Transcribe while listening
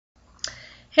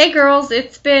Hey girls,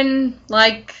 it's been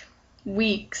like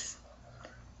weeks,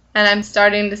 and I'm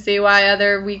starting to see why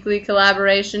other weekly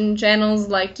collaboration channels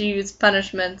like to use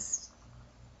punishments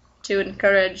to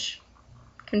encourage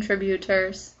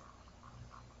contributors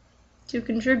to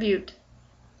contribute.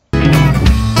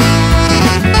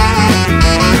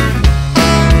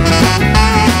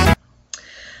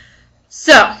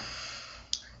 So,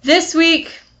 this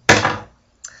week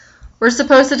we're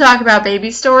supposed to talk about baby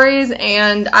stories,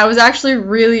 and I was actually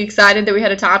really excited that we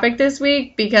had a topic this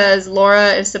week because Laura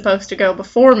is supposed to go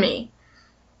before me.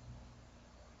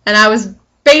 And I was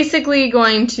basically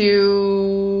going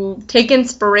to take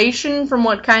inspiration from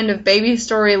what kind of baby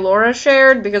story Laura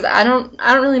shared, because I don't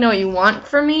really know what you want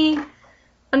from me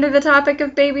under the topic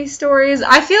of baby stories.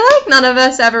 I feel like none of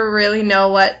us ever really know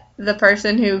what the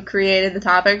person who created the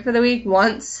topic for the week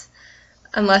wants,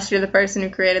 unless you're the person who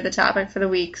created the topic for the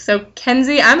week. So,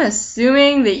 Kenzie, I'm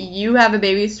assuming that you have a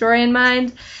baby story in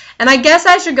mind, and I guess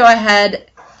I should go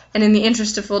ahead and, in the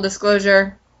interest of full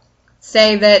disclosure,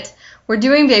 say that we're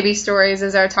doing baby stories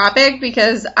as our topic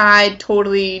because I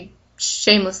totally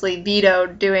shamelessly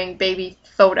vetoed doing baby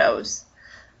photos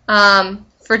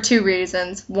for two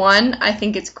reasons. One, I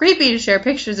think it's creepy to share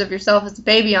pictures of yourself as a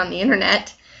baby on the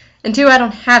internet, and two, I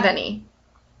don't have any.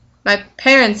 My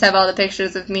parents have all the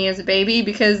pictures of me as a baby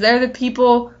because they're the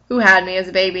people who had me as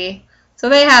a baby. So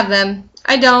they have them.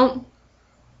 I don't.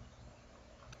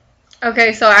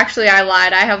 Okay, so actually I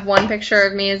lied. I have one picture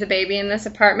of me as a baby in this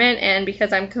apartment, and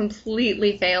because I'm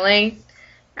completely failing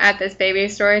at this baby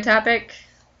story topic,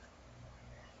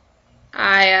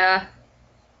 I'm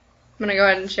going to go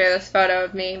ahead and share this photo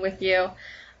of me with you.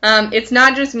 It's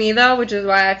not just me, though, which is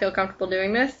why I feel comfortable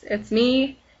doing this. It's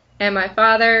me and my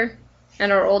father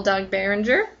and our old dog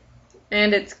Behringer,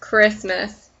 and it's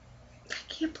Christmas. I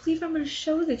can't believe I'm going to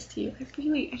show this to you. I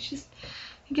just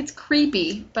think it's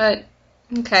creepy, but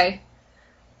okay.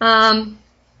 Yeah,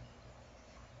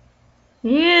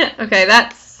 okay,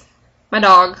 that's my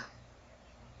dog.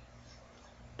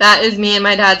 That is me and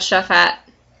my dad's chef hat,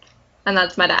 and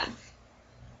that's my dad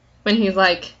when he's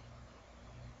like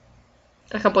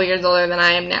a couple years older than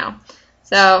I am now.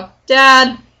 So,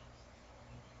 Dad,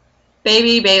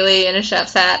 baby Bailey in a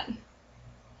chef's hat,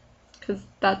 because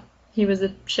he was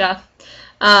a chef.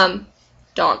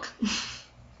 Dog.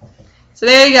 So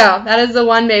there you go. That is the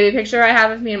one baby picture I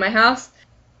have of me in my house.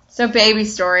 So baby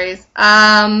stories.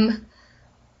 I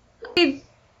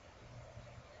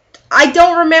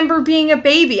don't remember being a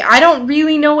baby. I don't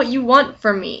really know what you want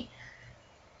from me.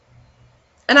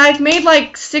 And I've made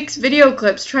like 6 video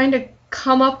clips trying to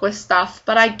come up with stuff,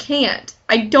 but I can't.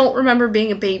 I don't remember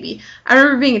being a baby. I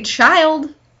remember being a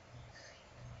child.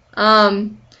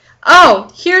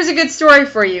 Oh, here's a good story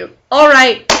for you.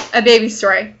 Alright, a baby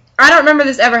story. I don't remember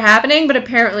this ever happening, but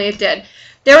apparently it did.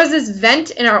 There was this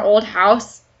vent in our old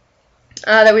house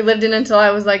that we lived in until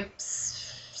I was like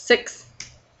 6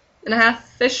 and a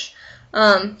half-ish.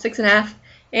 6 and a half.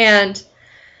 And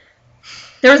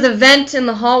there was a vent in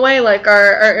the hallway, like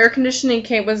our air conditioning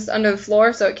was under the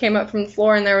floor, so it came up from the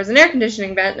floor, and there was an air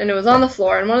conditioning vent, and it was on the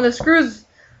floor, and 2 of the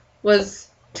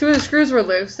screws were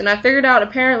loose, and I figured out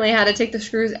apparently how to take the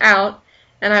screws out,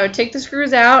 and I would take the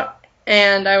screws out,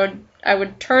 and I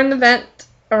would turn the vent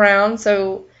around,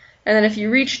 and then if you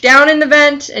reached down in the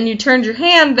vent and you turned your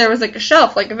hand, there was like a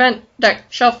shelf, like a vent deck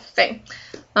shelf thing.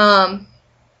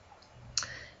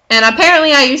 And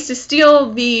apparently I used to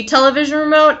steal the television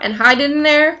remote and hide it in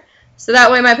there, so that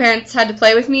way my parents had to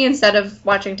play with me instead of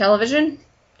watching television,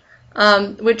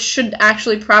 which should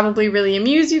actually probably really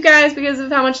amuse you guys because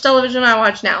of how much television I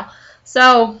watch now.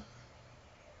 So,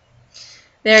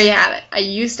 there you have it. I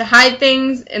used to hide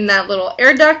things in that little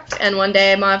air duct, and one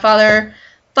day my father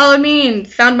followed me and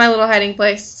found my little hiding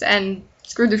place and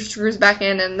screwed the screws back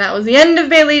in, and that was the end of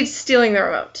Bailey stealing the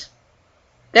remote.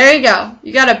 There you go.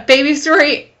 You got a baby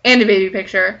story and a baby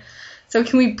picture. So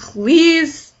can we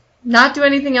please not do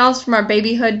anything else from our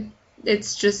babyhood?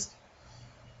 It's just,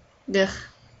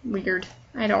 weird.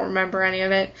 I don't remember any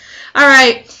of it.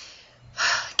 Alright.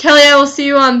 Kelly, I will see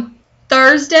you on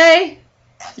Thursday.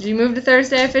 Did you move to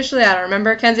Thursday officially? I don't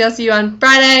remember. Kenzie, I'll see you on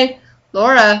Friday.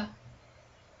 Laura,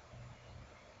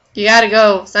 you gotta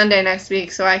go Sunday next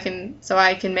week so I can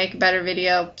make a better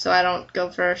video so I don't go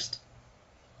first.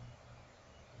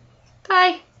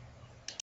 Bye.